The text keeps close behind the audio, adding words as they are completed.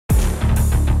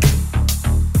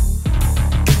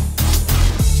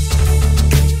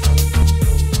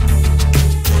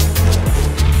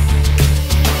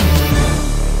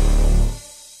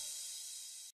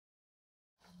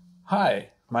Hi,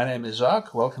 my name is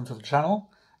Jaco. Welcome to the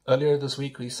channel. Earlier this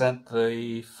week we sent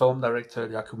the film director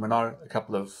Jaco Minnaar a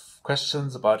couple of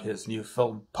questions about his new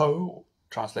film POU,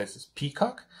 translates as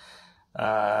Peacock.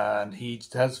 And he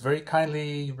has very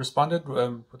kindly responded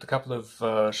with a couple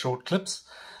of short clips.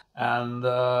 And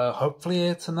hopefully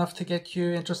it's enough to get you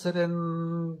interested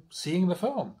in seeing the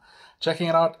film, checking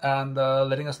it out and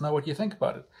letting us know what you think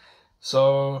about it.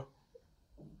 So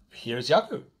here's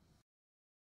Jaco.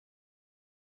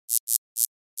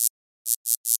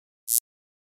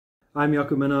 I'm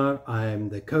Jaco Minnaar. I'm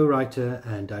the co-writer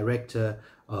and director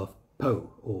of POU,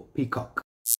 or Peacock.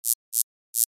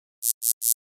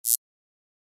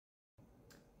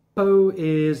 POU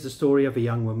is the story of a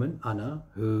young woman, Anna,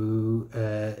 who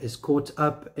is caught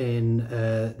up in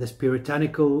this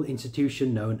puritanical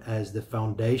institution known as the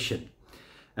Foundation.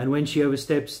 And when she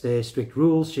oversteps their strict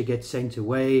rules, she gets sent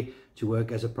away to work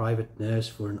as a private nurse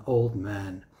for an old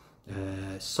man,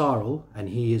 Sarel, and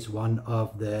he is one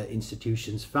of the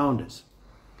institution's founders.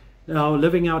 Now,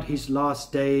 living out his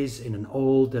last days in an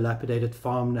old, dilapidated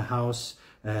farmhouse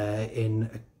in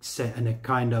a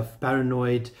kind of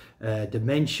paranoid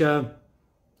dementia,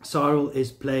 Sarel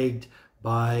is plagued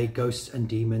by ghosts and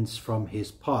demons from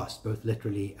his past, both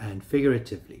literally and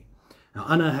figuratively. Now,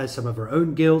 Anna has some of her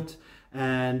own guilt,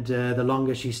 and the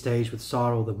longer she stays with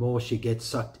Sarel, the more she gets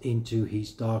sucked into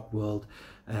his dark world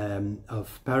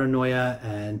of paranoia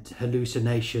and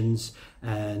hallucinations,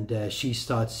 and she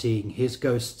starts seeing his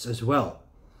ghosts as well.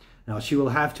 Now, she will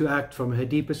have to act from her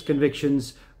deepest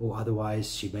convictions, or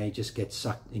otherwise she may just get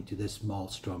sucked into this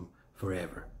maelstrom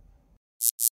forever.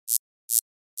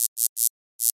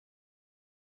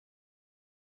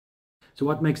 So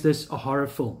what makes this a horror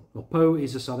film? Well, POU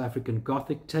is a South African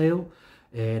Gothic tale.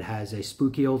 It has a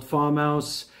spooky old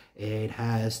farmhouse. It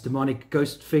has demonic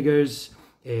ghost figures.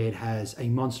 It has a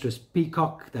monstrous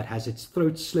peacock that has its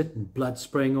throat slit and blood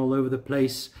spraying all over the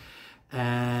place,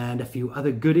 and a few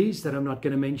other goodies that I'm not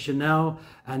going to mention now.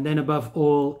 And then above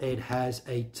all, it has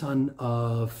a ton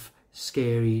of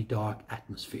scary, dark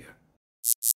atmosphere.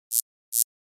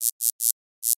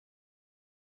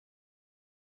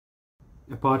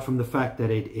 Apart from the fact that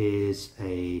it is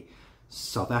a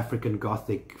South African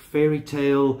Gothic fairy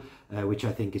tale, which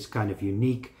I think is kind of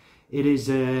unique, it's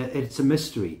a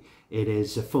mystery. It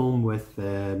is a film with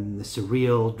a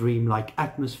surreal, dreamlike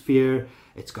atmosphere.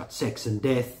 It's got sex and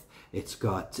death. It's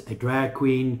got a drag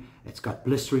queen. It's got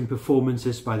blistering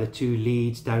performances by the two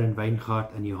leads, Darren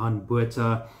Weingart and Johan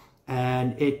Botha.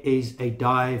 And it is a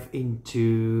dive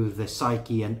into the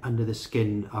psyche and under the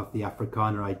skin of the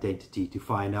Afrikaner identity to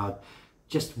find out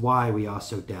just why we are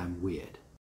so damn weird.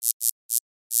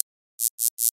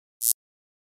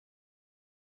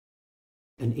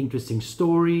 An interesting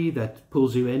story that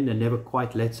pulls you in and never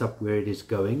quite lets up where it is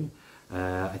going.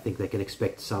 I think they can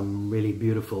expect some really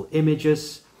beautiful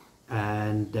images,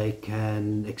 and they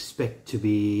can expect to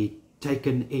be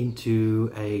taken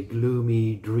into a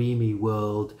gloomy, dreamy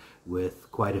world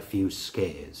with quite a few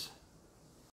scares.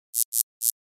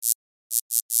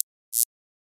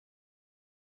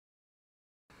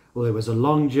 Well, it was a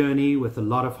long journey with a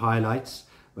lot of highlights.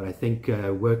 But I think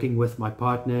working with my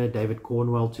partner, David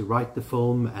Cornwell, to write the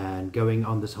film and going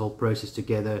on this whole process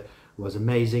together was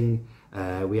amazing.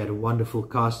 We had a wonderful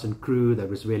cast and crew that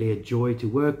was really a joy to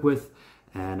work with.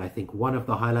 And I think one of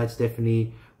the highlights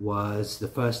definitely was the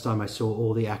first time I saw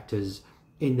all the actors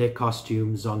in their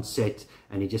costumes on set,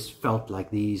 and it just felt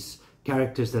like these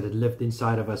characters that had lived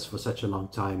inside of us for such a long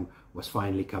time was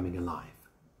finally coming alive.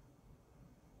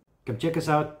 Come check us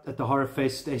out at the Horror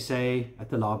Fest SA at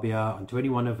the Labia on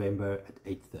 21 November at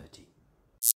 8:30.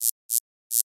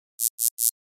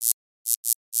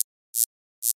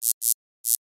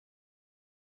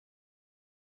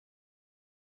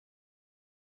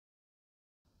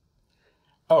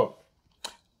 Oh,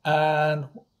 and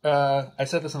I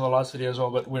said this in the last video as well,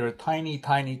 but we're a tiny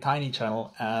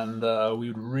channel, and we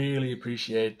would really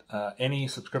appreciate any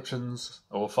subscriptions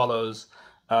or follows.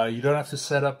 You don't have to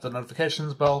set up the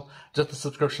notifications bell, just the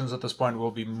subscriptions at this point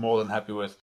we'll be more than happy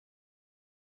with.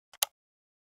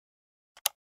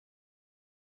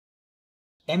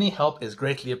 Any help is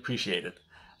greatly appreciated.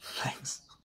 Thanks.